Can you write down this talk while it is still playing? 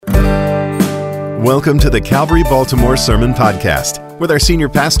Welcome to the Calvary Baltimore Sermon Podcast with our senior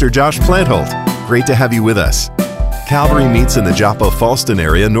pastor, Josh Plantholt. Great to have you with us. Calvary meets in the Joppa-Fallston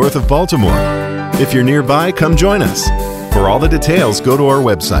area north of Baltimore. If you're nearby, come join us. For all the details, go to our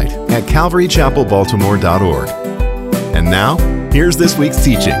website at calvarychapelbaltimore.org. And now, here's this week's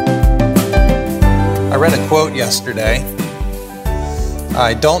teaching. I read a quote yesterday.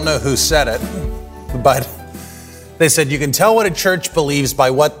 I don't know who said it, but they said, you can tell what a church believes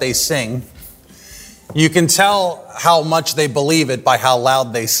by what they sing. You can tell how much they believe it by how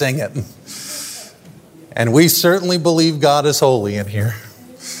loud they sing it. And we certainly believe God is holy in here.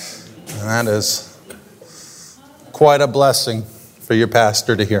 And that is quite a blessing for your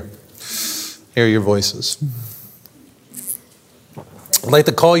pastor to hear your voices. I'd like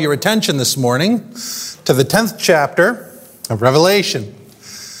to call your attention this morning to the 10th chapter of Revelation.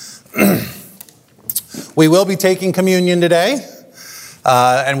 We will be taking communion today.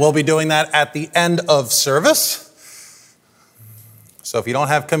 And we'll be doing that at the end of service. So if you don't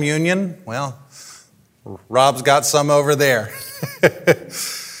have communion, well, Rob's got some over there.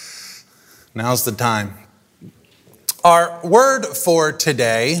 Now's the time. Our word for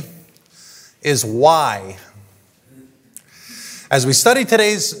today is why. As we study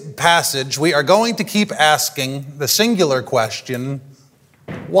today's passage, we are going to keep asking the singular question,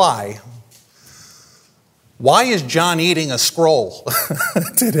 why? Why is John eating a scroll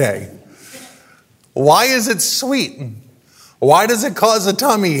today? Why is it sweet? Why does it cause a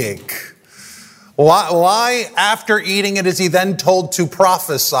tummy ache? Why after eating it is he then told to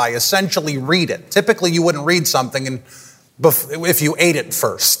prophesy, essentially read it? Typically you wouldn't read something if you ate it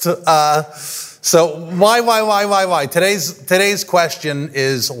first. So why? Today's question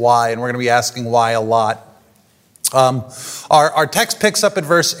is why, and we're going to be asking why a lot. Our text picks up at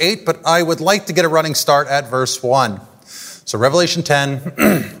verse 8, but I would like to get a running start at verse 1. So Revelation 10,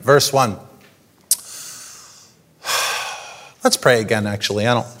 verse 1. Let's pray again, actually.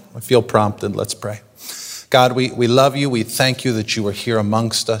 I feel prompted. Let's pray. God, we love you. We thank you that you are here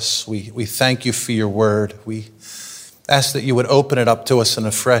amongst us. We thank you for your word. We ask that you would open it up to us in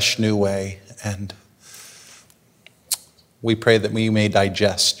a fresh new way. And we pray that we may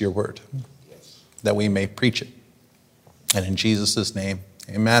digest your word, that we may preach it. And in Jesus' name,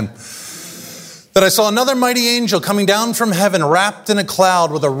 amen. That I saw another mighty angel coming down from heaven, wrapped in a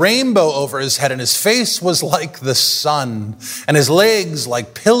cloud with a rainbow over his head, and his face was like the sun, and his legs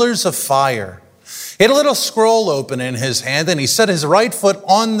like pillars of fire. He had a little scroll open in his hand, and he set his right foot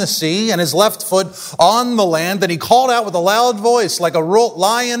on the sea and his left foot on the land, and he called out with a loud voice like a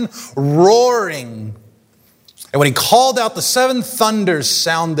lion roaring. And when he called out, the seven thunders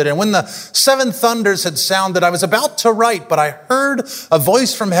sounded. And when the seven thunders had sounded, I was about to write, but I heard a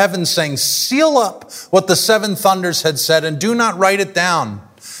voice from heaven saying, seal up what the seven thunders had said and do not write it down.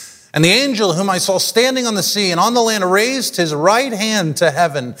 And the angel whom I saw standing on the sea and on the land raised his right hand to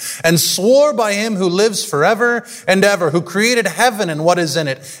heaven and swore by him who lives forever and ever, who created heaven and what is in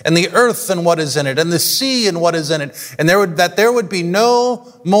it, and the earth and what is in it, and the sea and what is in it, and there would be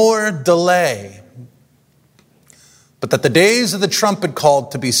no more delay. But that the days of the trumpet called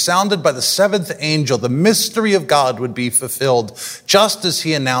to be sounded by the seventh angel, the mystery of God would be fulfilled, just as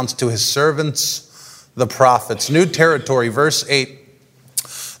he announced to his servants, the prophets. New territory, verse 8.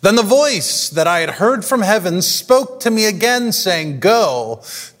 Then the voice that I had heard from heaven spoke to me again, saying, go,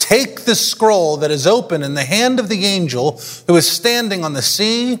 take the scroll that is open in the hand of the angel who is standing on the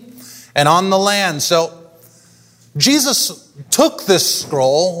sea and on the land. So Jesus took this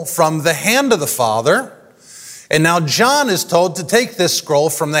scroll from the hand of the Father. And now John is told to take this scroll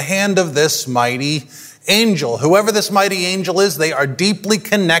from the hand of this mighty angel. Whoever this mighty angel is, they are deeply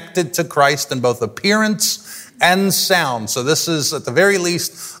connected to Christ in both appearance and sound. So this is, at the very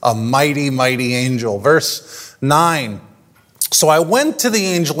least, a mighty, mighty angel. Verse 9. So I went to the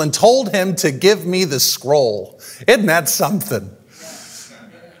angel and told him to give me the scroll. Isn't that something?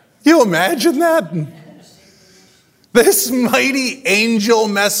 You imagine that? This mighty angel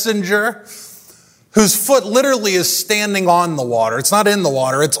messenger, whose foot literally is standing on the water. It's not in the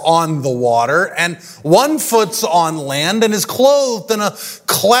water, it's on the water. And one foot's on land and is clothed in a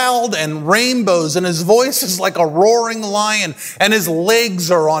cloud and rainbows. And his voice is like a roaring lion and his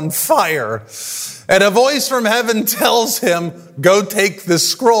legs are on fire. And a voice from heaven tells him, go take the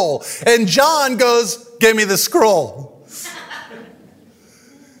scroll. And John goes, give me the scroll.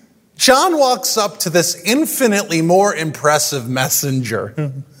 John walks up to this infinitely more impressive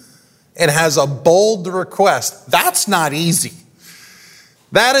messenger and has a bold request. That's not easy.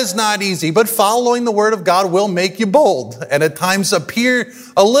 That is not easy, but following the word of God will make you bold and at times appear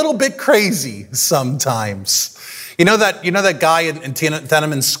a little bit crazy sometimes. You know that guy in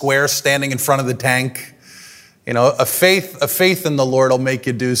Tiananmen Square standing in front of the tank? You know, a faith in the Lord will make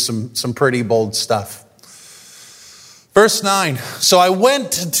you do some pretty bold stuff. Verse 9, so I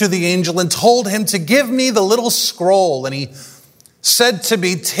went to the angel and told him to give me the little scroll, and he said to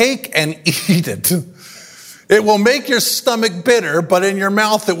me, take and eat it. It will make your stomach bitter, but in your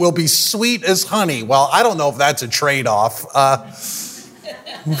mouth it will be sweet as honey. Well, I don't know if that's a trade-off,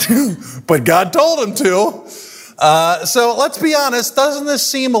 but God told him to. So let's be honest, doesn't this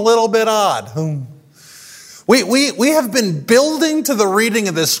seem a little bit odd? We have been building to the reading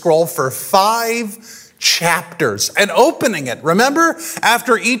of this scroll for 5 chapters and opening it. Remember,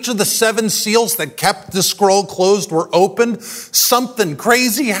 after each of the 7 seals that kept the scroll closed were opened, something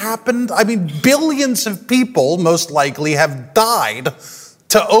crazy happened. I mean, billions of people most likely have died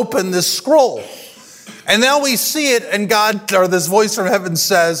to open this scroll. And now we see it, and God, or this voice from heaven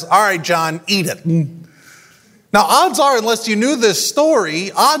says, all right, John, eat it. Now, odds are, unless you knew this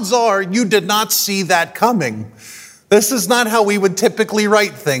story, odds are you did not see that coming. This is not how we would typically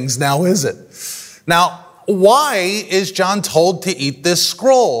write things now, is it? Now, why is John told to eat this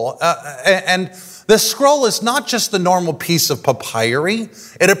scroll? And this scroll is not just a normal piece of papyri.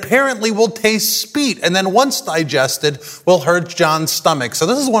 It apparently will taste sweet, and then once digested, will hurt John's stomach. So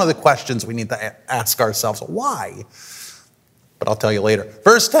this is one of the questions we need to ask ourselves. Why? But I'll tell you later.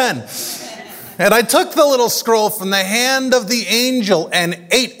 Verse 10. And I took the little scroll from the hand of the angel and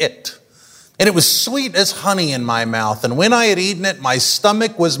ate it. And it was sweet as honey in my mouth. And when I had eaten it, my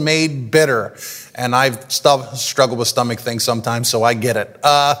stomach was made bitter. And I've struggled with stomach things sometimes, so I get it.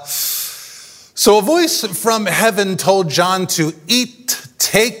 So a voice from heaven told John to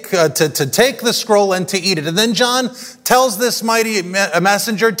take the scroll and to eat it. And then John tells this mighty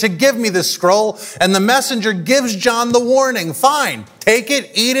messenger to give me this scroll. And the messenger gives John the warning. Fine, take it,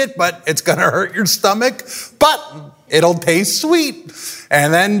 eat it, but it's going to hurt your stomach. But it'll taste sweet.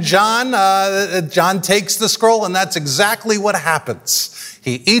 And then John takes the scroll, and that's exactly what happens.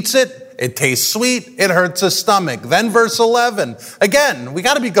 He eats it, it tastes sweet, it hurts his stomach. Then verse 11, again, we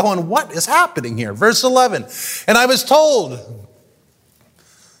got to be going, what is happening here? Verse 11, and I was told,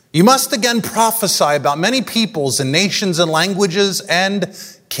 you must again prophesy about many peoples and nations and languages and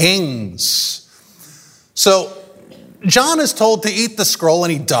kings. So John is told to eat the scroll,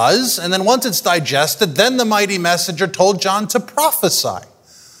 and he does. And then once it's digested, then the mighty messenger told John to prophesy.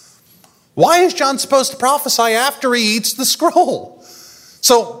 Why is John supposed to prophesy after he eats the scroll?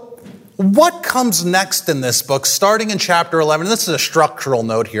 So what comes next in this book, starting in chapter 11, and this is a structural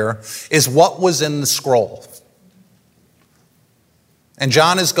note here, is what was in the scroll. And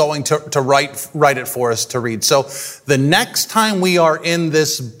John is going to write it for us to read. So the next time we are in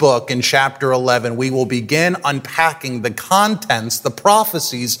this book, in chapter 11, we will begin unpacking the contents, the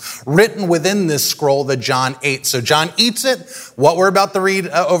prophecies written within this scroll that John ate. So John eats it. What we're about to read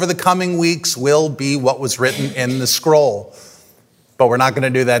over the coming weeks will be what was written in the scroll. But we're not going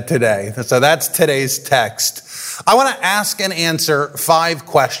to do that today. So that's today's text. I want to ask and answer 5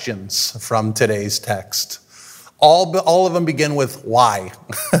 questions from today's text. All of them begin with why.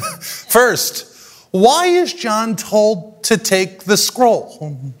 First, why is John told to take the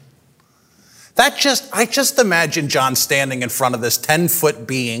scroll? I just imagine John standing in front of this 10-foot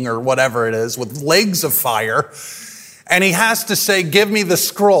being or whatever it is with legs of fire, and he has to say, give me the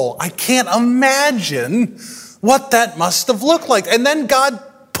scroll. I can't imagine what that must have looked like. And then God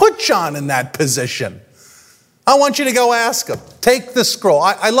put John in that position. I want you to go ask him. Take the scroll.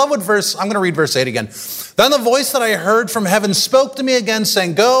 I love what I'm going to read verse 8 again. Then the voice that I heard from heaven spoke to me again,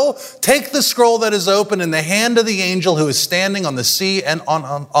 saying, go, take the scroll that is open in the hand of the angel who is standing on the sea and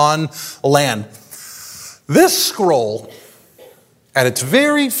on land. This scroll, at its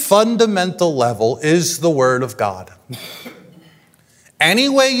very fundamental level, is the word of God. Any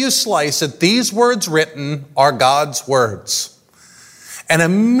way you slice it, these words written are God's words. And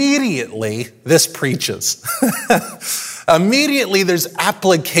immediately, this preaches. Immediately, there's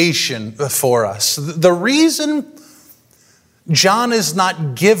application for us. The reason John is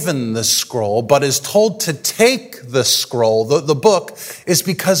not given the scroll, but is told to take the scroll, the book, is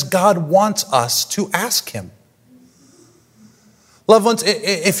because God wants us to ask him. Loved ones,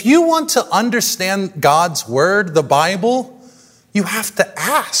 if you want to understand God's word, the Bible, you have to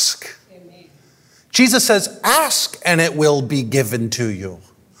ask. Jesus says, ask and it will be given to you.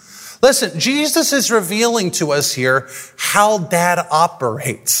 Listen, Jesus is revealing to us here how Dad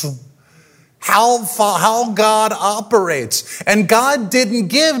operates, how God operates. And God didn't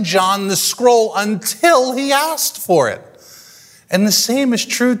give John the scroll until he asked for it. And the same is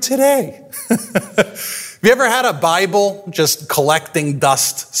true today. Have you ever had a Bible just collecting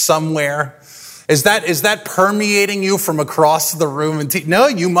dust somewhere? Is that permeating you from across the room? No,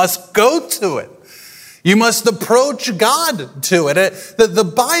 you must go to it. You must approach God to it. The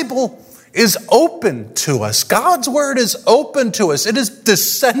Bible is open to us. God's word is open to us. It is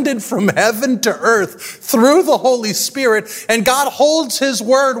descended from heaven to earth through the Holy Spirit, and God holds his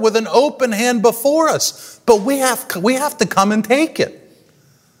word with an open hand before us. But we have to come and take it.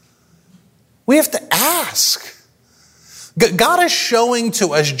 We have to ask. God is showing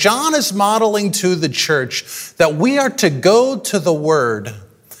to us, John is modeling to the church that we are to go to the word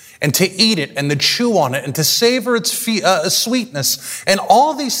and to eat it and to chew on it and to savor its sweetness. And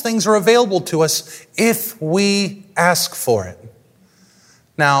all these things are available to us if we ask for it.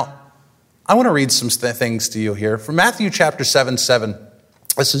 Now, I want to read some things to you here. From Matthew chapter 7:7,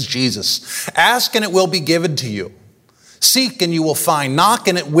 this is Jesus. Ask and it will be given to you. Seek and you will find. Knock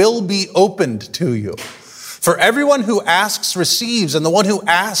and it will be opened to you. For everyone who asks receives, and the one who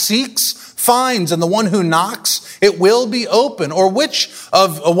seeks finds, and the one who knocks, it will be open. Or which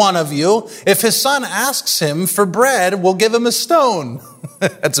of one of you, if his son asks him for bread, will give him a stone?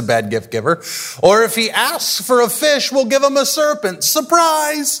 That's a bad gift giver. Or if he asks for a fish, will give him a serpent?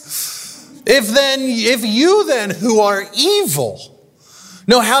 Surprise! If you then, who are evil,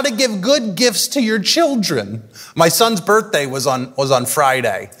 know how to give good gifts to your children. My son's birthday was on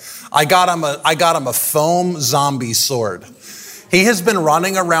Friday. I got him a foam zombie sword. He has been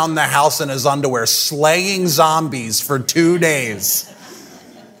running around the house in his underwear, slaying zombies for 2 days.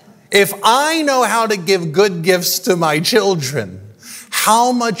 If I know how to give good gifts to my children,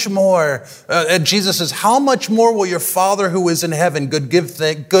 how much more, Jesus says, how much more will your Father who is in heaven give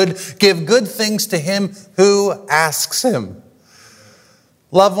good things to him who asks him?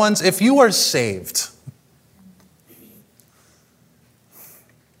 Loved ones, if you are saved,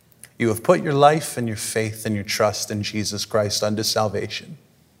 you have put your life and your faith and your trust in Jesus Christ unto salvation.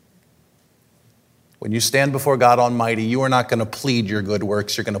 When you stand before God Almighty, you are not going to plead your good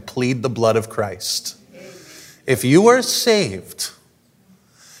works. You're going to plead the blood of Christ. If you are saved,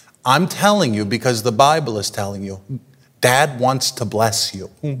 I'm telling you, because the Bible is telling you, Dad wants to bless you.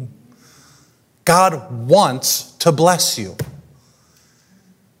 God wants to bless you.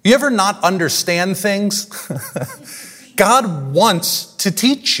 You ever not understand things? God wants to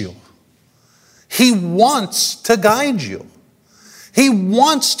teach you. He wants to guide you. He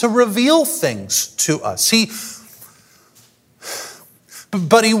wants to reveal things to us.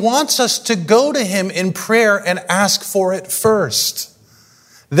 But he wants us to go to him in prayer and ask for it first.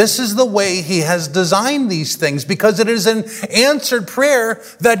 This is the way he has designed these things, because it is an answered prayer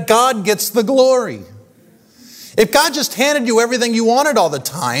that God gets the glory. If God just handed you everything you wanted all the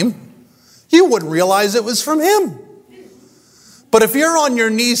time, you wouldn't realize it was from him. But if you're on your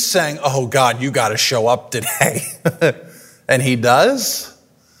knees saying, oh God, you got to show up today, and he does,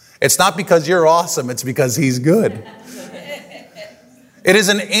 it's not because you're awesome, it's because he's good. It is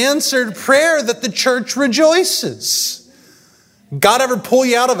an answered prayer that the church rejoices. God ever pull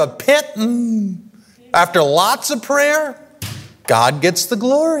you out of a pit after lots of prayer? God gets the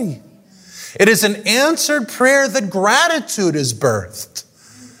glory. It is an answered prayer that gratitude is birthed.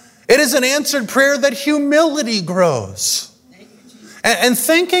 It is an answered prayer that humility grows. And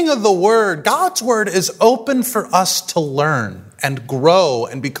thinking of the word, God's word is open for us to learn and grow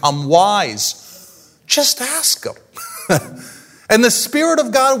and become wise. Just ask him. And the Spirit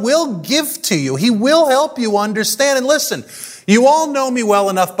of God will give to you. He will help you understand. And listen, you all know me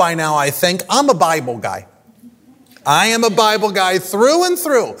well enough by now, I think. I'm a Bible guy. I am a Bible guy through and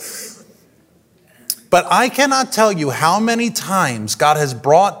through. But I cannot tell you how many times God has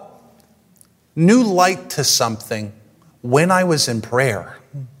brought new light to something when I was in prayer.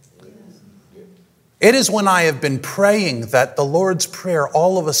 It is when I have been praying that the Lord's Prayer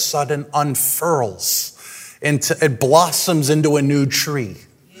all of a sudden unfurls, it blossoms into a new tree.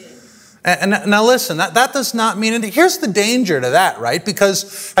 And now listen, that does not mean anything. Here's the danger to that, right?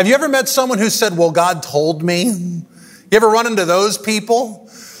 Because have you ever met someone who said, well, God told me? You ever run into those people?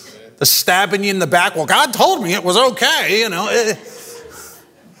 The stabbing you in the back, well, God told me it was okay,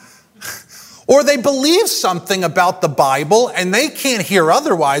 Or they believe something about the Bible and they can't hear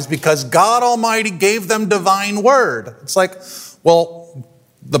otherwise because God Almighty gave them divine word. It's like, well,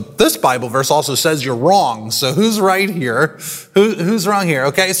 this Bible verse also says you're wrong. So who's right here? Who's wrong here?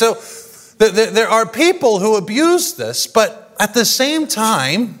 Okay, so there are people who abuse this, but at the same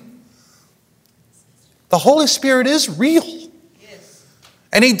time, the Holy Spirit is real.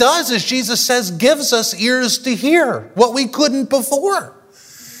 And he does, as Jesus says, gives us ears to hear what we couldn't before.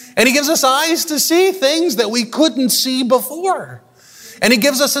 And he gives us eyes to see things that we couldn't see before. And he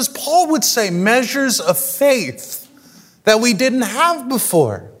gives us, as Paul would say, measures of faith that we didn't have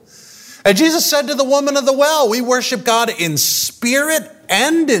before. And Jesus said to the woman of the well, we worship God in spirit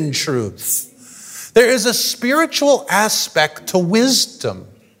and in truth. There is a spiritual aspect to wisdom.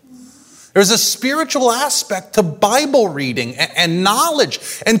 There's a spiritual aspect to Bible reading and knowledge.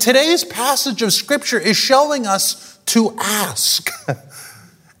 And today's passage of Scripture is showing us to ask.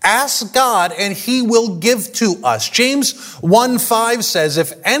 Ask God and he will give to us. James 1:5 says,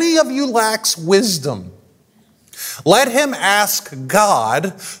 if any of you lacks wisdom, let him ask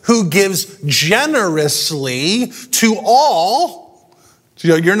God, who gives generously to all.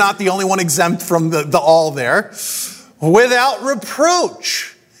 You're not the only one exempt from the all there. Without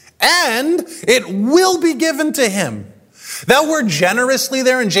reproach. And it will be given to him. That word generously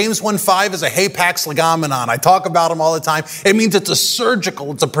there in James 1:5 is a hapax legomenon. I talk about them all the time. It means it's a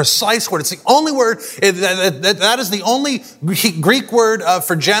surgical, it's a precise word. It's the only word, that is the only Greek word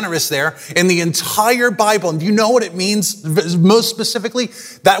for generous there in the entire Bible. And do you know what it means most specifically?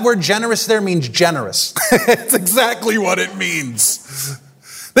 That word generous there means generous. It's exactly what it means.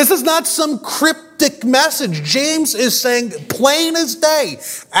 This is not some cryptic message. James is saying, plain as day,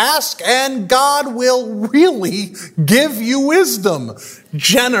 ask and God will really give you wisdom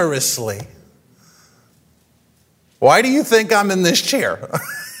generously. Why do you think I'm in this chair?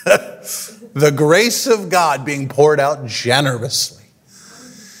 The grace of God being poured out generously.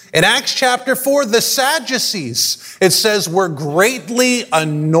 In Acts chapter 4, the Sadducees, it says, were greatly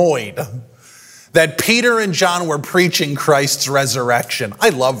annoyed that Peter and John were preaching Christ's resurrection. I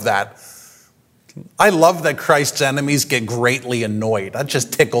love that. I love that Christ's enemies get greatly annoyed. That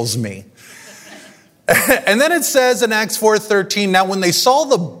just tickles me. And then it says in Acts 4:13, now when they saw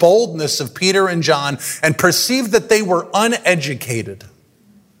the boldness of Peter and John and perceived that they were uneducated,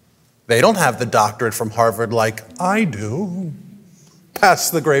 they don't have the doctorate from Harvard like I do, pass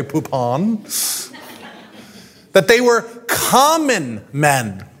the Grey Poupon, that they were common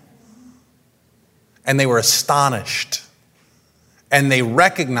men. And they were astonished. And they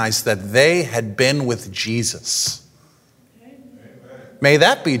recognized that they had been with Jesus. May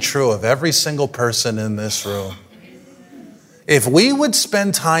that be true of every single person in this room. If we would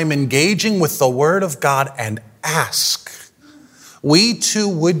spend time engaging with the Word of God and ask, we too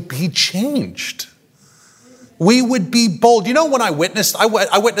would be changed. We would be bold. You know, when I witnessed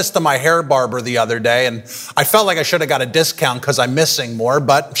to my hair barber the other day, and I felt like I should have got a discount because I'm missing more,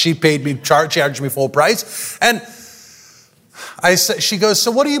 but she charged me full price. And I said, she goes,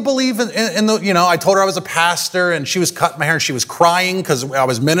 so what do you believe in the, I told her I was a pastor, and she was cutting my hair and she was crying because I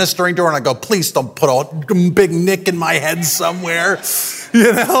was ministering to her, and I go, please don't put a big nick in my head somewhere.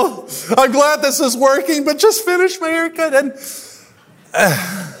 I'm glad this is working, but just finish my haircut.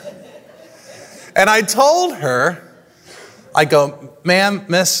 And I told her, I go, ma'am,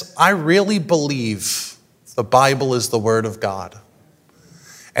 miss, I really believe the Bible is the Word of God.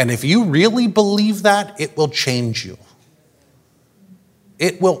 And if you really believe that, it will change you.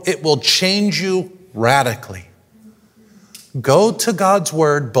 It will change you radically. Go to God's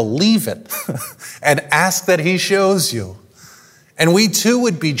Word, believe it, and ask that he shows you. And we too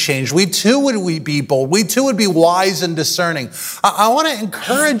would be changed. We too would be bold. We too would be wise and discerning. I want to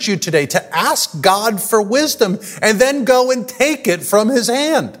encourage you today to ask God for wisdom and then go and take it from his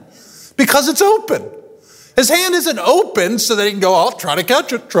hand. Because it's open. His hand isn't open so that he can go, I'll try to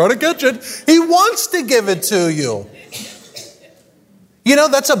catch it. He wants to give it to you.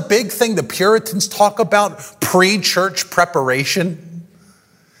 That's a big thing the Puritans talk about, pre-church preparation.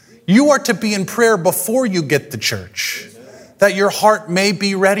 You are to be in prayer before you get to church, that your heart may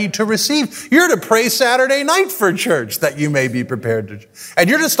be ready to receive. You're to pray Saturday night for church, that you may be prepared to. And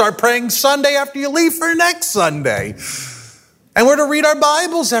you're to start praying Sunday after you leave for next Sunday. And we're to read our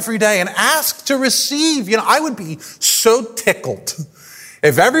Bibles every day and ask to receive. I would be so tickled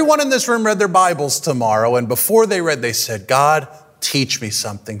if everyone in this room read their Bibles tomorrow, and before they read, they said, God, teach me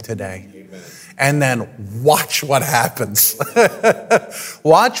something today. Amen. And then watch what happens.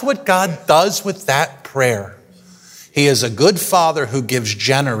 Watch what God does with that prayer. He is a good Father who gives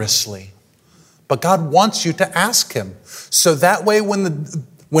generously. But God wants you to ask him. So that way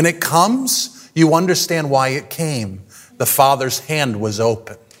when it comes, you understand why it came. The Father's hand was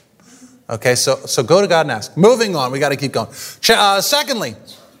open. Okay, so go to God and ask. Moving on, we got to keep going. Secondly,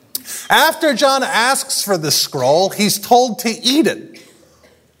 after John asks for the scroll, he's told to eat it.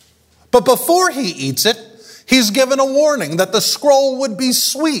 But before he eats it, he's given a warning that the scroll would be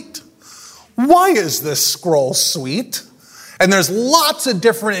sweet. Why is this scroll sweet? And there's lots of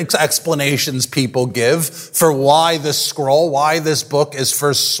different explanations people give for why this scroll, why this book is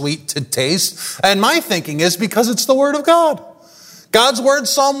first sweet to taste. And my thinking is because it's the Word of God. God's Word,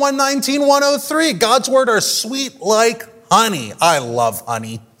 Psalm 119, 103. God's Word are sweet like honey. I love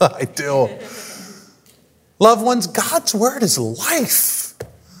honey. I do. Loved ones, God's word is life.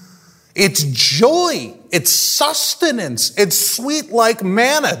 It's joy. It's sustenance. It's sweet like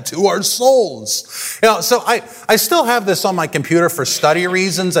manna to our souls. So I still have this on my computer for study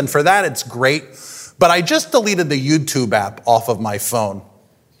reasons, and for that it's great. But I just deleted the YouTube app off of my phone.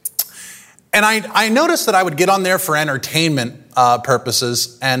 And I noticed that I would get on there for entertainment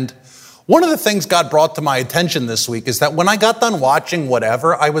purposes. And one of the things God brought to my attention this week is that when I got done watching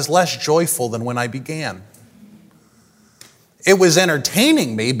whatever, I was less joyful than when I began. It was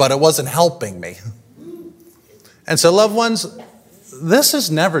entertaining me, but it wasn't helping me. And so, loved ones, this is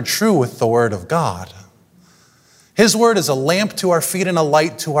never true with the Word of God. His Word is a lamp to our feet and a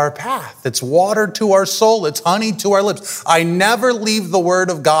light to our path. It's water to our soul. It's honey to our lips. I never leave the Word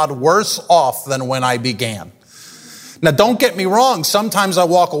of God worse off than when I began. Now, don't get me wrong. Sometimes I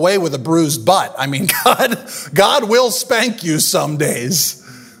walk away with a bruised butt. I mean, God will spank you some days.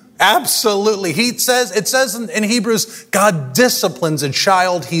 Absolutely. It says in Hebrews, God disciplines a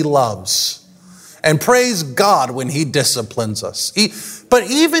child he loves. And praise God when he disciplines us.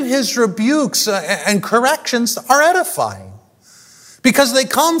 But even his rebukes and corrections are edifying, because they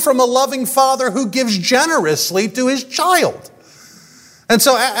come from a loving Father who gives generously to his child. And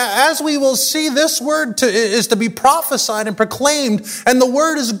so as we will see, this word is to be prophesied and proclaimed, and the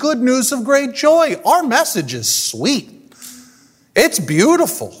word is good news of great joy. Our message is sweet. It's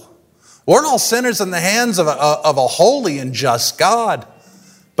beautiful. We're all sinners in the hands of a holy and just God,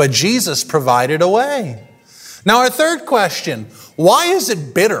 but Jesus provided a way. Now, our third question, why is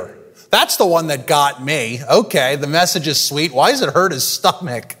it bitter? That's the one that got me. Okay, the message is sweet. Why does it hurt his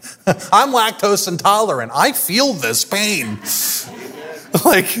stomach? I'm lactose intolerant. I feel this pain.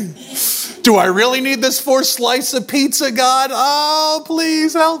 Do I really need this 4th slice of pizza, God? Oh,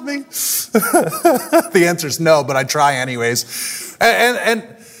 please help me. The answer is no, but I try anyways.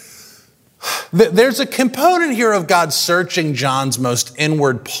 And there's a component here of God searching John's most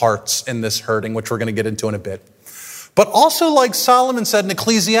inward parts in this hurting, which we're going to get into in a bit. But also, like Solomon said in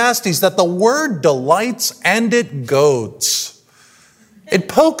Ecclesiastes, that the word delights and it goads. It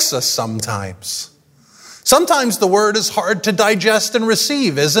pokes us sometimes. Sometimes the word is hard to digest and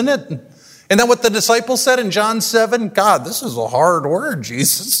receive, isn't it? Isn't that what the disciples said in John 7? God, this is a hard word,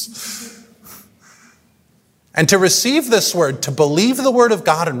 Jesus. And to receive this word, to believe the word of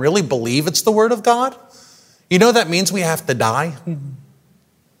God and really believe it's the word of God, you know that means we have to die.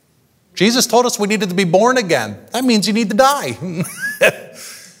 Jesus told us we needed to be born again. That means you need to die.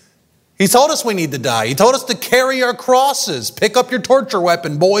 He told us we need to die. He told us to carry our crosses. Pick up your torture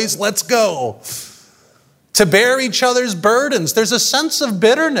weapon, boys, let's go. To bear each other's burdens. There's a sense of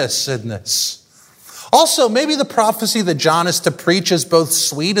bitterness in this. Also, maybe the prophecy that John is to preach is both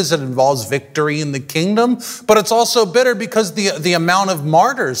sweet as it involves victory in the kingdom, but it's also bitter because the amount of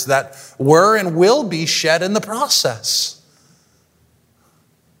martyrs that were and will be shed in the process.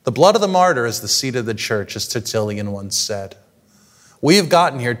 The blood of the martyr is the seed of the church, as Tertullian once said. We have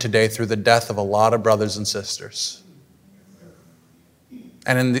gotten here today through the death of a lot of brothers and sisters.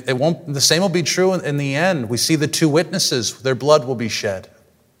 And the same will be true in the end. We see the 2 witnesses, their blood will be shed.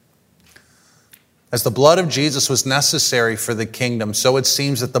 As the blood of Jesus was necessary for the kingdom, so it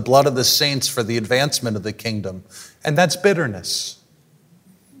seems that the blood of the saints for the advancement of the kingdom. And that's bitterness.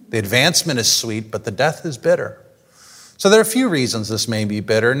 The advancement is sweet, but the death is bitter. So there are a few reasons this may be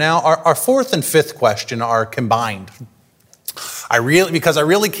bitter. Now, our 4th and 5th question are combined. Because I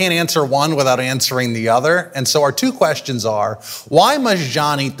really can't answer one without answering the other. And so our 2 questions are, why must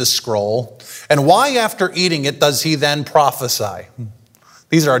John eat the scroll? And why after eating it does he then prophesy?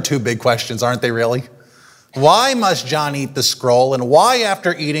 These are our 2 big questions, aren't they really? Why must John eat the scroll? And why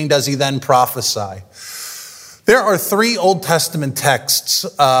after eating does he then prophesy? There are 3 Old Testament texts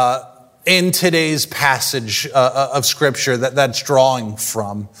in today's passage of Scripture that's drawing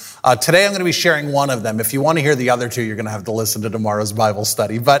from. Today I'm going to be sharing one of them. If you want to hear the other 2, you're going to have to listen to tomorrow's Bible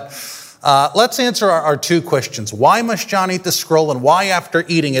study. But let's answer our 2 questions. Why must John eat the scroll? And why after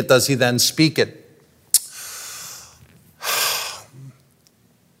eating it does he then speak it?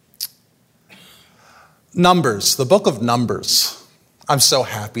 Numbers, the book of Numbers. I'm so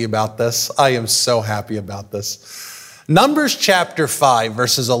happy about this. I am so happy about this. Numbers chapter 5,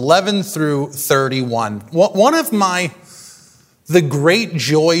 verses 11 through 31. One of the great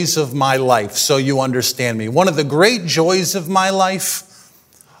joys of my life, so you understand me, one of the great joys of my life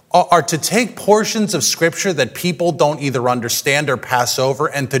are to take portions of Scripture that people don't either understand or pass over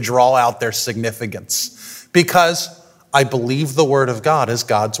and to draw out their significance. Because I believe the Word of God is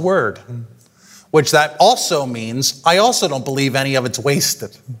God's Word. Which that also means I also don't believe any of it's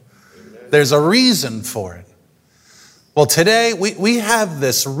wasted. There's a reason for it. Well, today we have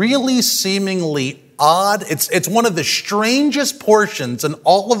this really seemingly odd, it's one of the strangest portions in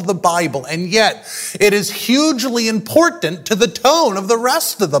all of the Bible, and yet it is hugely important to the tone of the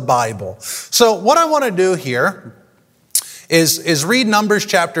rest of the Bible. So what I want to do here is read Numbers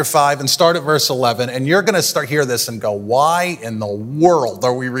chapter 5 and start at verse 11, and you're going to hear this and go, why in the world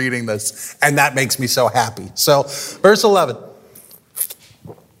are we reading this? And that makes me so happy. So verse 11.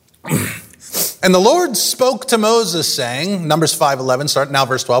 And the Lord spoke to Moses, saying, Numbers 5:11, start now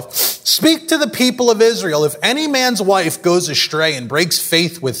verse 12, speak to the people of Israel, if any man's wife goes astray and breaks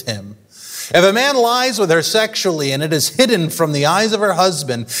faith with him, if a man lies with her sexually and it is hidden from the eyes of her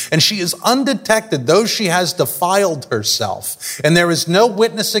husband, and she is undetected, though she has defiled herself, and there is no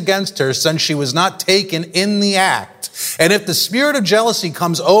witness against her, since she was not taken in the act, and if the spirit of jealousy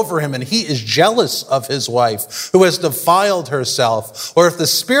comes over him and he is jealous of his wife who has defiled herself, or if the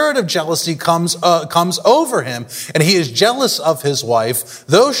spirit of jealousy comes over him and he is jealous of his wife,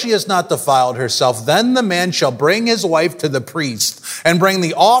 though she has not defiled herself, then the man shall bring his wife to the priest and bring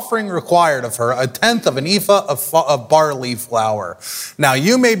the offering required of her, 1/10 of an ephah of barley flour. Now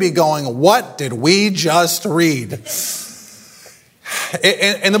you may be going, what did we just read?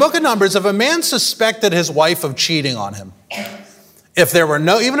 In the book of Numbers, if a man suspected his wife of cheating on him, even if there were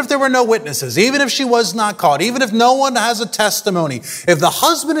no witnesses, even if she was not caught, even if no one has a testimony, if the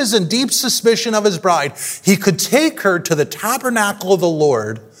husband is in deep suspicion of his bride, he could take her to the tabernacle of the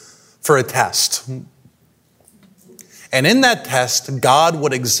Lord for a test. And in that test, God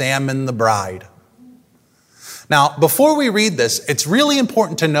would examine the bride. Now, before we read this, it's really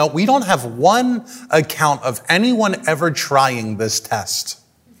important to note we don't have one account of anyone ever trying this test.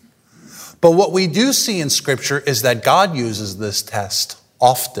 But what we do see in Scripture is that God uses this test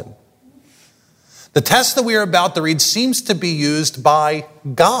often. The test that we are about to read seems to be used by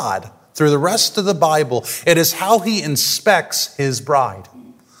God through the rest of the Bible. It is how he inspects his bride.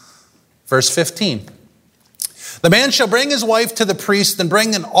 Verse 15. The man shall bring his wife to the priest and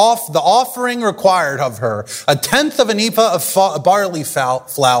bring the offering required of her, 1/10 of an ephah of barley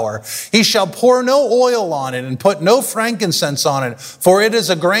flour. He shall pour no oil on it and put no frankincense on it, for it is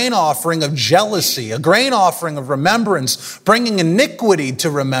a grain offering of jealousy, a grain offering of remembrance, bringing iniquity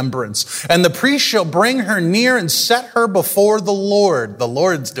to remembrance. And the priest shall bring her near and set her before the Lord. The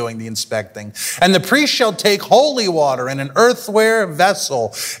Lord's doing the inspecting. And the priest shall take holy water in an earthenware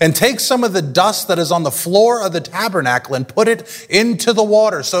vessel and take some of the dust that is on the floor of the tabernacle and put it into the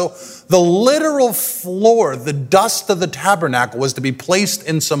water. So the literal floor, the dust of the tabernacle, was to be placed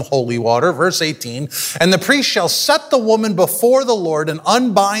in some holy water. Verse 18, and the priest shall set the woman before the Lord and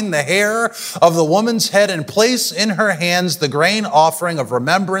unbind the hair of the woman's head and place in her hands the grain offering of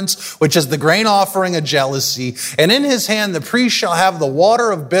remembrance, which is the grain offering of jealousy. And in his hand the priest shall have the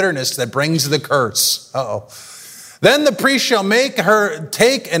water of bitterness that brings the curse. Then the priest shall make her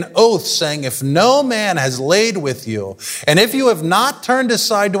take an oath, saying, if no man has laid with you, and if you have not turned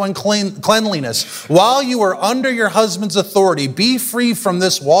aside to uncleanliness, while you are under your husband's authority, be free from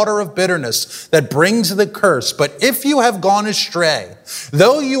this water of bitterness that brings the curse. But if you have gone astray,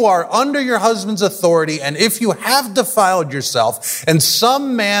 though you are under your husband's authority, and if you have defiled yourself, and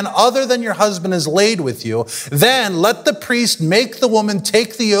some man other than your husband is laid with you, then let the priest make the woman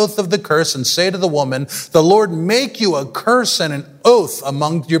take the oath of the curse and say to the woman, the Lord make you a curse and an oath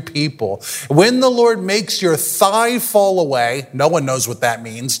among your people. When the Lord makes your thigh fall away, no one knows what that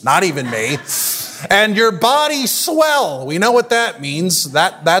means, not even me, and your body swell. We know what that means.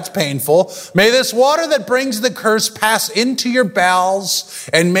 That's painful. May this water that brings the curse pass into your bowels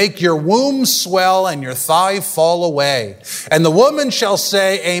and make your womb swell and your thigh fall away. And the woman shall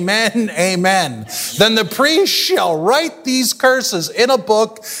say, amen, amen. Then the priest shall write these curses in a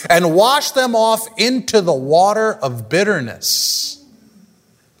book and wash them off into the water of bitterness.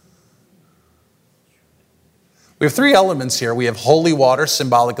 We have three elements here. We have holy water,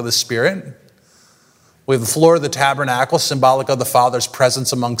 symbolic of the Spirit. We have the floor of the tabernacle, symbolic of the Father's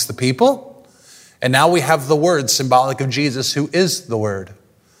presence amongst the people. And now we have the Word, symbolic of Jesus, who is the Word.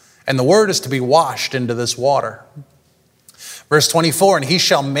 And the Word is to be washed into this water. Verse 24, and he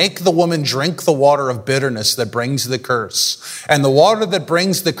shall make the woman drink the water of bitterness that brings the curse. And the water that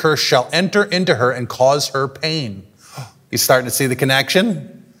brings the curse shall enter into her and cause her pain. You starting to see the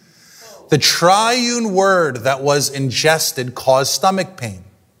connection? The triune word that was ingested caused stomach pain.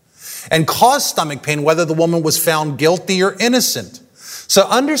 And caused stomach pain whether the woman was found guilty or innocent. So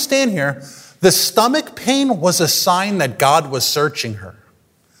understand here, the stomach pain was a sign that God was searching her.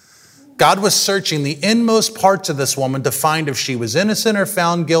 God was searching the inmost parts of this woman to find if she was innocent or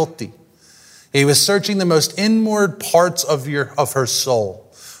found guilty. He was searching the most inward parts of her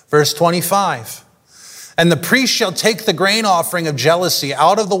soul. Verse 25. And the priest shall take the grain offering of jealousy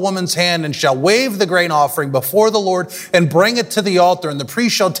out of the woman's hand and shall wave the grain offering before the Lord and bring it to the altar. And the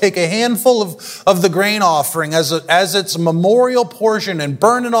priest shall take a handful of the grain offering as its memorial portion and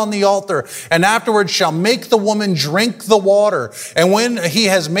burn it on the altar. And afterwards shall make the woman drink the water. And when he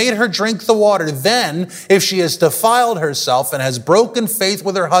has made her drink the water, then if she has defiled herself and has broken faith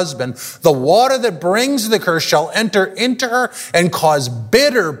with her husband, the water that brings the curse shall enter into her and cause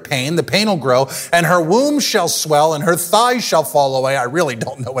bitter pain. The pain will grow, and her womb shall swell and her thighs shall fall away. I really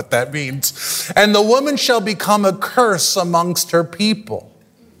don't know what that means. And the woman shall become a curse amongst her people.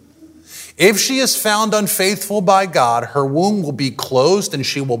 If she is found unfaithful by God, her womb will be closed and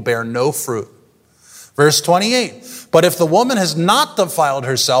she will bear no fruit. Verse 28, but if the woman has not defiled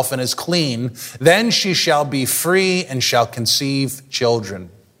herself and is clean, then she shall be free and shall conceive children.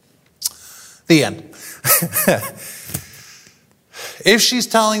 The end. If she's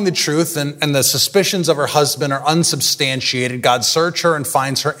telling the truth and the suspicions of her husband are unsubstantiated, God searches her and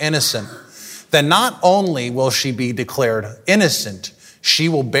finds her innocent. Then not only will she be declared innocent, she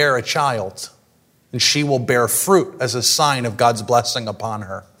will bear a child and she will bear fruit as a sign of God's blessing upon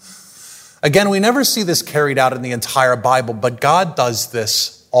her. Again, we never see this carried out in the entire Bible, but God does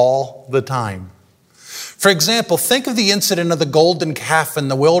this all the time. For example, think of the incident of the golden calf in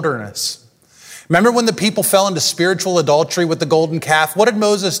the wilderness. Remember when the people fell into spiritual adultery with the golden calf? What did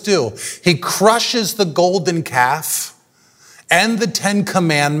Moses do? He crushes the golden calf and the 10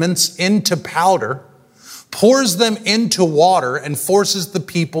 commandments into powder, pours them into water, and forces the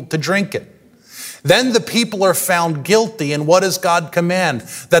people to drink it. Then the people are found guilty, and what does God command?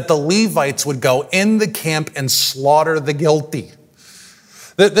 That the Levites would go in the camp and slaughter the guilty.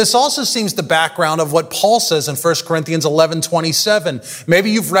 This also seems the background of what Paul says in 1 Corinthians 11:27. Maybe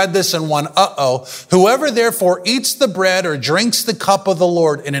you've read this in one, whoever therefore eats the bread or drinks the cup of the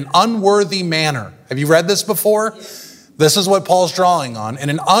Lord in an unworthy manner. Have you read this before? This is what Paul's drawing on. In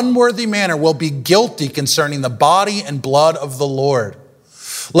an unworthy manner will be guilty concerning the body and blood of the Lord.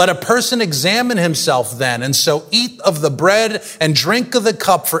 Let a person examine himself then, and so eat of the bread and drink of the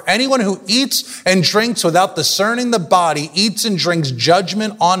cup. For anyone who eats and drinks without discerning the body eats and drinks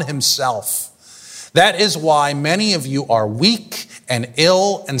judgment on himself. That is why many of you are weak and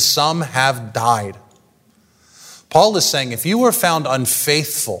ill, and some have died. Paul is saying, if you were found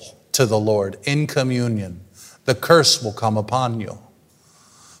unfaithful to the Lord in communion, the curse will come upon you.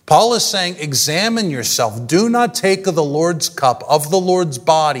 Paul is saying, examine yourself. Do not take of the Lord's cup, of the Lord's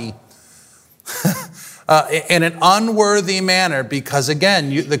body, in an unworthy manner, because again,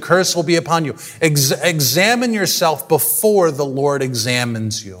 the curse will be upon you. Examine yourself before the Lord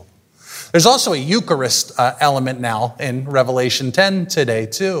examines you. There's also a Eucharist element now in Revelation 10 today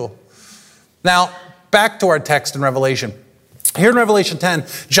too. Now, back to our text in Revelation. Here in Revelation 10,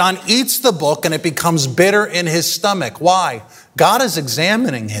 John eats the book and it becomes bitter in his stomach. Why? God is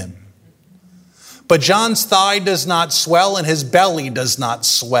examining him. But John's thigh does not swell and his belly does not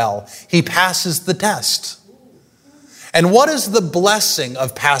swell. He passes the test. And what is the blessing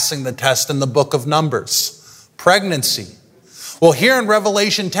of passing the test in the book of Numbers? Pregnancy. Well, here in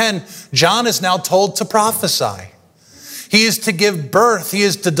Revelation 10, John is now told to prophesy. He is to give birth. He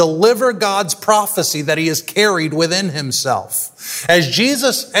is to deliver God's prophecy that he has carried within himself. As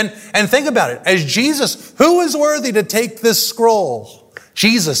Jesus, and think about it, as Jesus, who is worthy to take this scroll?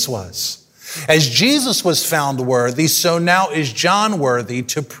 Jesus was. As Jesus was found worthy, so now is John worthy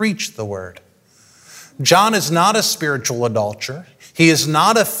to preach the word. John is not a spiritual adulterer. He is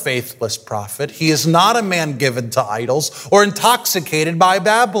not a faithless prophet. He is not a man given to idols or intoxicated by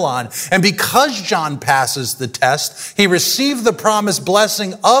Babylon. And because John passes the test, he received the promised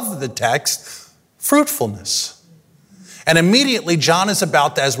blessing of the text, fruitfulness. And immediately John is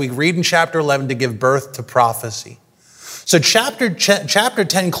about to, as we read in chapter 11, to give birth to prophecy. So chapter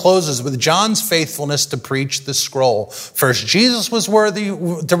 10 closes with John's faithfulness to preach the scroll. First, Jesus was worthy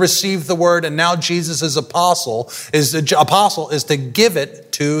to receive the word, and now Jesus' apostle is to give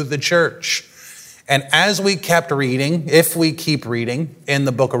it to the church. And as we kept reading, if we keep reading in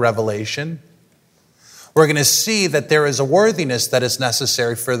the book of Revelation, we're going to see that there is a worthiness that is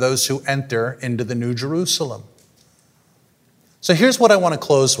necessary for those who enter into the New Jerusalem. So here's what I want to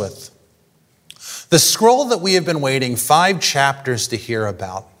close with. The scroll that we have been waiting 5 chapters to hear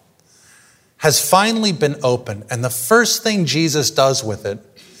about has finally been opened. And the first thing Jesus does with it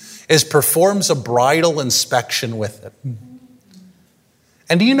is performs a bridal inspection with it.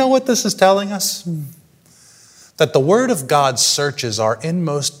 And do you know what this is telling us? That the word of God searches our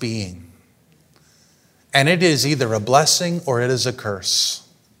inmost being. And it is either a blessing or it is a curse.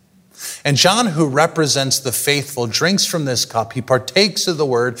 And John, who represents the faithful, drinks from this cup. He partakes of the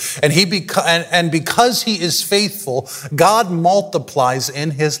word, and because he is faithful, God multiplies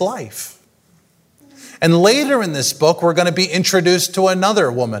in his life. And later in this book, we're going to be introduced to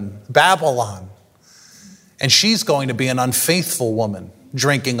another woman, Babylon. And she's going to be an unfaithful woman,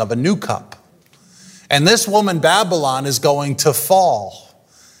 drinking of a new cup. And this woman, Babylon, is going to fall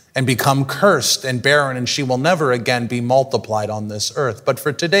and become cursed and barren, and she will never again be multiplied on this earth. But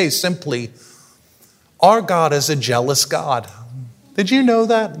for today, simply, our God is a jealous God. Did you know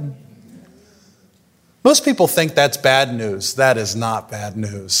that? Most people think that's bad news. That is not bad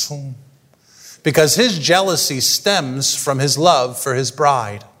news. Because his jealousy stems from his love for his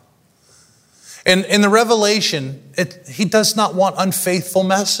bride. In the Revelation, he does not want unfaithful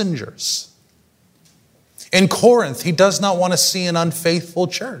messengers. In Corinth, he does not want to see an unfaithful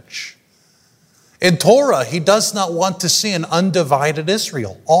church. In Torah, he does not want to see an undivided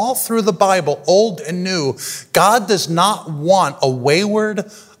Israel. All through the Bible, Old and New, God does not want a wayward,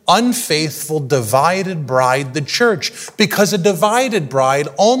 unfaithful, divided bride, the church, because a divided bride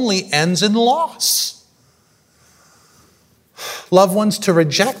only ends in loss. Loved ones, to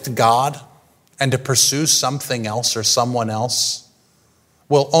reject God and to pursue something else or someone else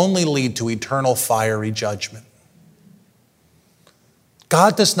will only lead to eternal fiery judgment.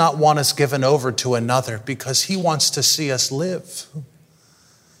 God does not want us given over to another because he wants to see us live.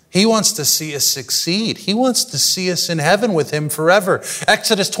 He wants to see us succeed. He wants to see us in heaven with him forever.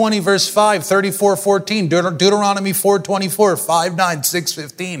 Exodus 20, verse 5, 34:14, Deuteronomy 4:24, 5:9,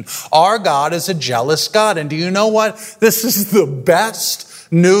 6:15. Our God is a jealous God. And do you know what? This is the best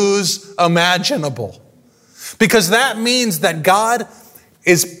news imaginable. Because that means that God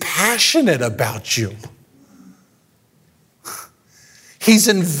is passionate about you. He's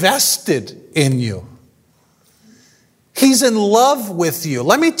invested in you. He's in love with you.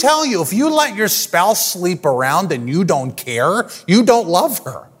 Let me tell you, if you let your spouse sleep around and you don't care, you don't love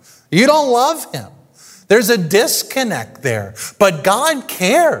her. You don't love him. There's a disconnect there. But God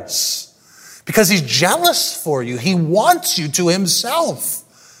cares because he's jealous for you. He wants you to himself.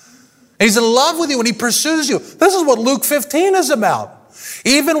 And he's in love with you and he pursues you. This is what Luke 15 is about.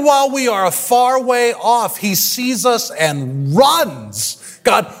 Even while we are a far way off, he sees us and runs.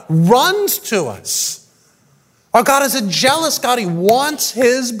 God runs to us. Our God is a jealous God. He wants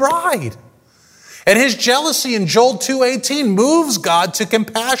his bride. And his jealousy in Joel 2:18 moves God to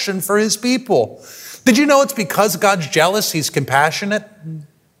compassion for his people. Did you know it's because God's jealous, he's compassionate?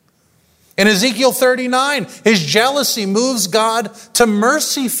 In Ezekiel 39, his jealousy moves God to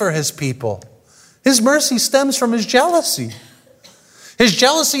mercy for his people. His mercy stems from his jealousy. His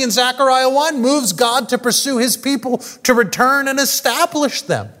jealousy in Zechariah 1 moves God to pursue his people to return and establish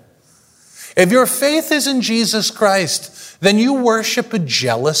them. If your faith is in Jesus Christ, then you worship a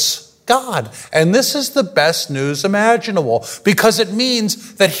jealous God. And this is the best news imaginable because it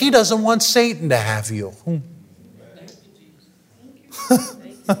means that he doesn't want Satan to have you.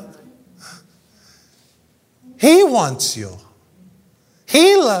 He wants you.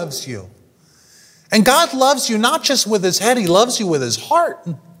 He loves you. And God loves you not just with his head, he loves you with his heart.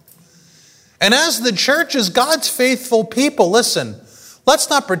 And as the church is God's faithful people, listen, let's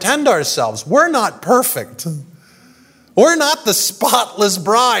not pretend ourselves. We're not perfect. We're not the spotless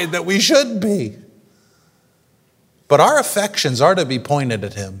bride that we should be. But our affections are to be pointed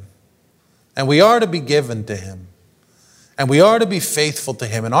at him. And we are to be given to him. And we are to be faithful to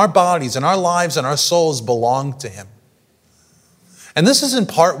him. And our bodies and our lives and our souls belong to him. And this is in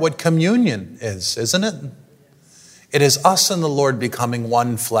part what communion is, isn't it? It is us and the Lord becoming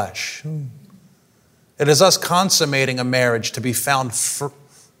one flesh. It is us consummating a marriage to be found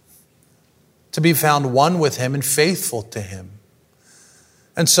one with him and faithful to him.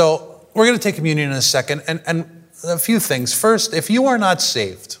 And so we're going to take communion in a second. And a few things. First, if you are not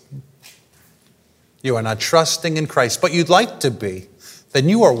saved, you are not trusting in Christ, but you'd like to be, then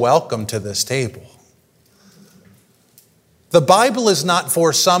you are welcome to this table. The Bible is not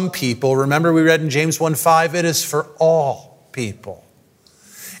for some people. Remember we read in James 1:5, it is for all people.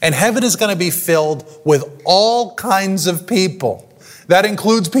 And heaven is going to be filled with all kinds of people. That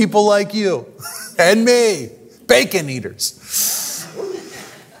includes people like you and me, bacon eaters.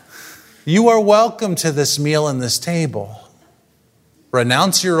 You are welcome to this meal and this table.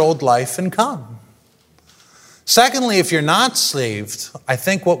 Renounce your old life and come. Secondly, if you're not saved, I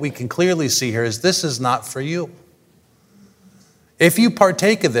think what we can clearly see here is this is not for you. If you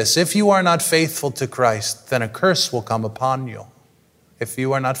partake of this, if you are not faithful to Christ, then a curse will come upon you. If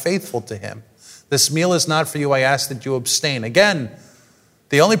you are not faithful to him. This meal is not for you. I ask that you abstain. Again,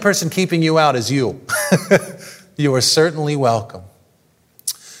 the only person keeping you out is you. You are certainly welcome.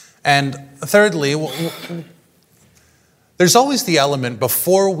 And thirdly, there's always the element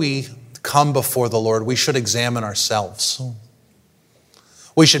before we come before the Lord, we should examine ourselves.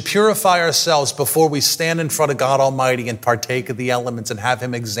 We should purify ourselves before we stand in front of God Almighty and partake of the elements and have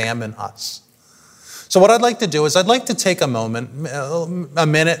Him examine us. So what I'd like to do is I'd like to take a moment, a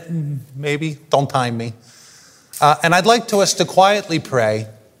minute, maybe, don't time me. And I'd like us to quietly pray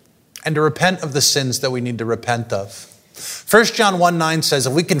and to repent of the sins that we need to repent of. 1 John 1:9 says,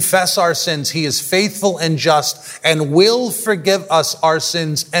 if we confess our sins, He is faithful and just and will forgive us our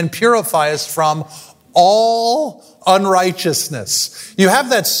sins and purify us from all unrighteousness. You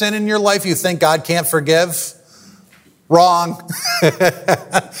have that sin in your life you think God can't forgive? Wrong.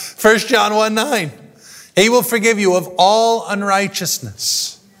 1 John 1:9. He will forgive you of all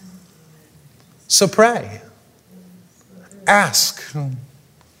unrighteousness. So pray. Ask.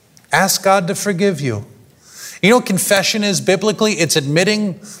 Ask God to forgive you. You know what confession is biblically? It's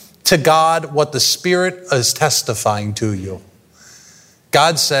admitting to God what the Spirit is testifying to you.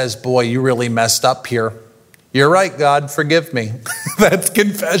 God says, boy, you really messed up here. You're right, God, forgive me. That's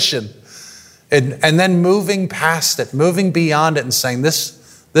confession. And then moving past it, moving beyond it and saying,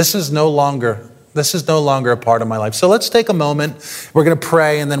 this is no longer a part of my life. So let's take a moment. We're going to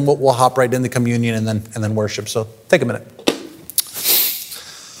pray and then we'll hop right into communion and then worship. So take a minute.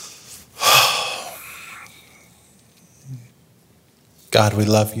 God, we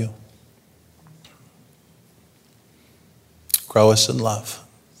love you. Grow us in love.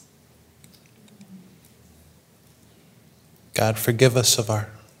 God, forgive us of our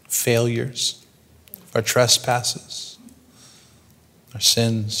failures, our trespasses, our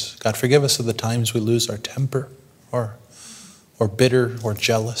sins. God, forgive us of the times we lose our temper or bitter or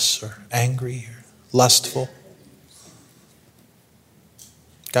jealous or angry or lustful.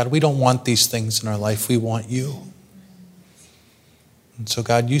 God, we don't want these things in our life. We want you. And so,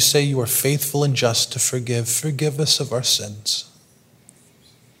 God, you say you are faithful and just to forgive. Forgive us of our sins.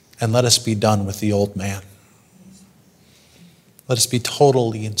 And let us be done with the old man. Let us be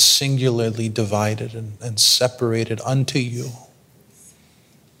totally and singularly divided and separated unto you.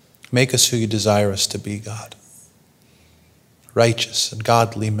 Make us who you desire us to be, God. Righteous and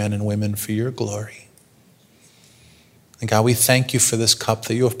godly men and women for your glory. And God, we thank you for this cup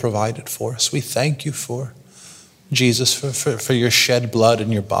that you have provided for us. We thank you for Jesus, for your shed blood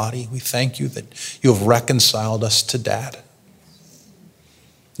in your body. We thank you that you have reconciled us to Dad.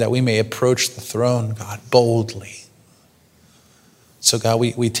 That we may approach the throne, God, boldly. So God,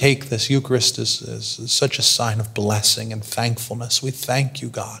 we take this Eucharist as such a sign of blessing and thankfulness. We thank you,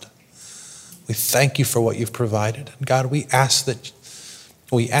 God. We thank you for what you've provided. And God, we ask that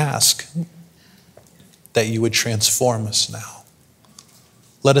you would transform us now.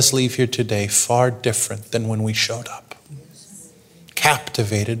 Let us leave here today far different than when we showed up.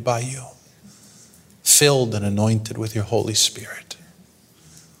 Captivated by you. Filled and anointed with your Holy Spirit.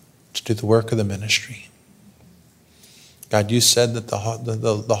 To do the work of the ministry. God, you said that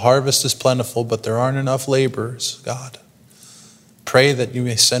the harvest is plentiful, but there aren't enough laborers, God. Pray that you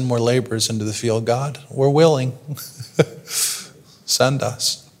may send more laborers into the field, God. We're willing. Send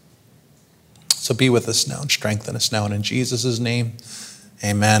us. So be with us now and strengthen us now. And in Jesus' name,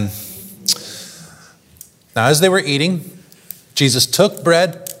 amen. Now, as they were eating, Jesus took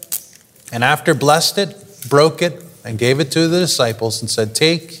bread and after blessed it, broke it, and gave it to the disciples and said,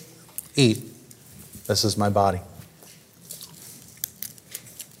 take, eat. This is my body.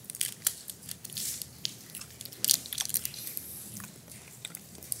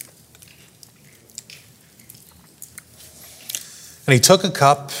 And he took a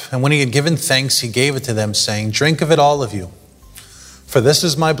cup, and when he had given thanks, he gave it to them, saying, drink of it, all of you. For this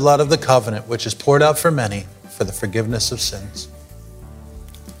is my blood of the covenant, which is poured out for many for the forgiveness of sins.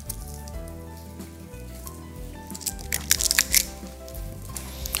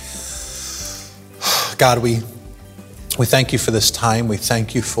 God, we thank you for this time. We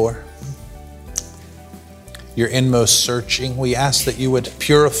thank you for your inmost searching. We ask that you would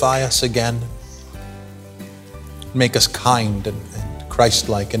purify us again. Make us kind and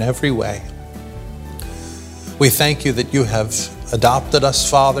Christ-like in every way. We thank you that you have adopted us,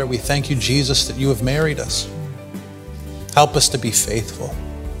 Father. We thank you, Jesus, that you have married us. Help us to be faithful,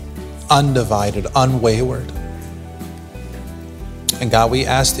 undivided, unwayward. And God, we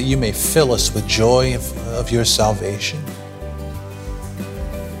ask that you may fill us with joy of your salvation.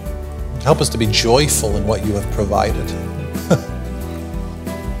 Help us to be joyful in what you have provided.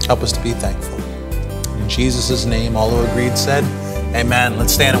 Help us to be thankful. In Jesus' name, all who agreed said, amen.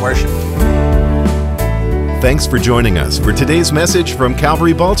 Let's stand and worship. Thanks for joining us for today's message from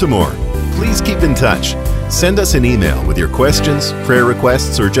Calvary Baltimore. Please keep in touch. Send us an email with your questions, prayer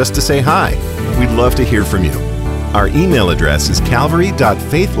requests, or just to say hi. We'd love to hear from you. Our email address is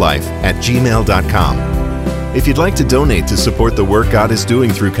calvary.faithlife@gmail.com. If you'd like to donate to support the work God is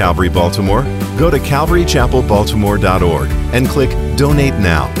doing through Calvary Baltimore, go to calvarychapelbaltimore.org and click Donate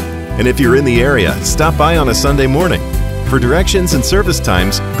Now. And if you're in the area, stop by on a Sunday morning. For directions and service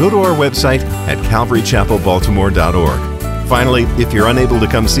times, go to our website at calvarychapelbaltimore.org. Finally, if you're unable to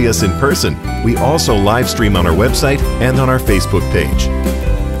come see us in person, we also live stream on our website and on our Facebook page.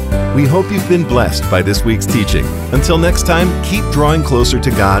 We hope you've been blessed by this week's teaching. Until next time, keep drawing closer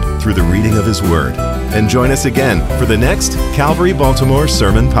to God through the reading of His Word. And join us again for the next Calvary Baltimore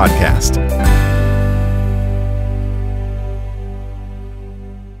Sermon Podcast.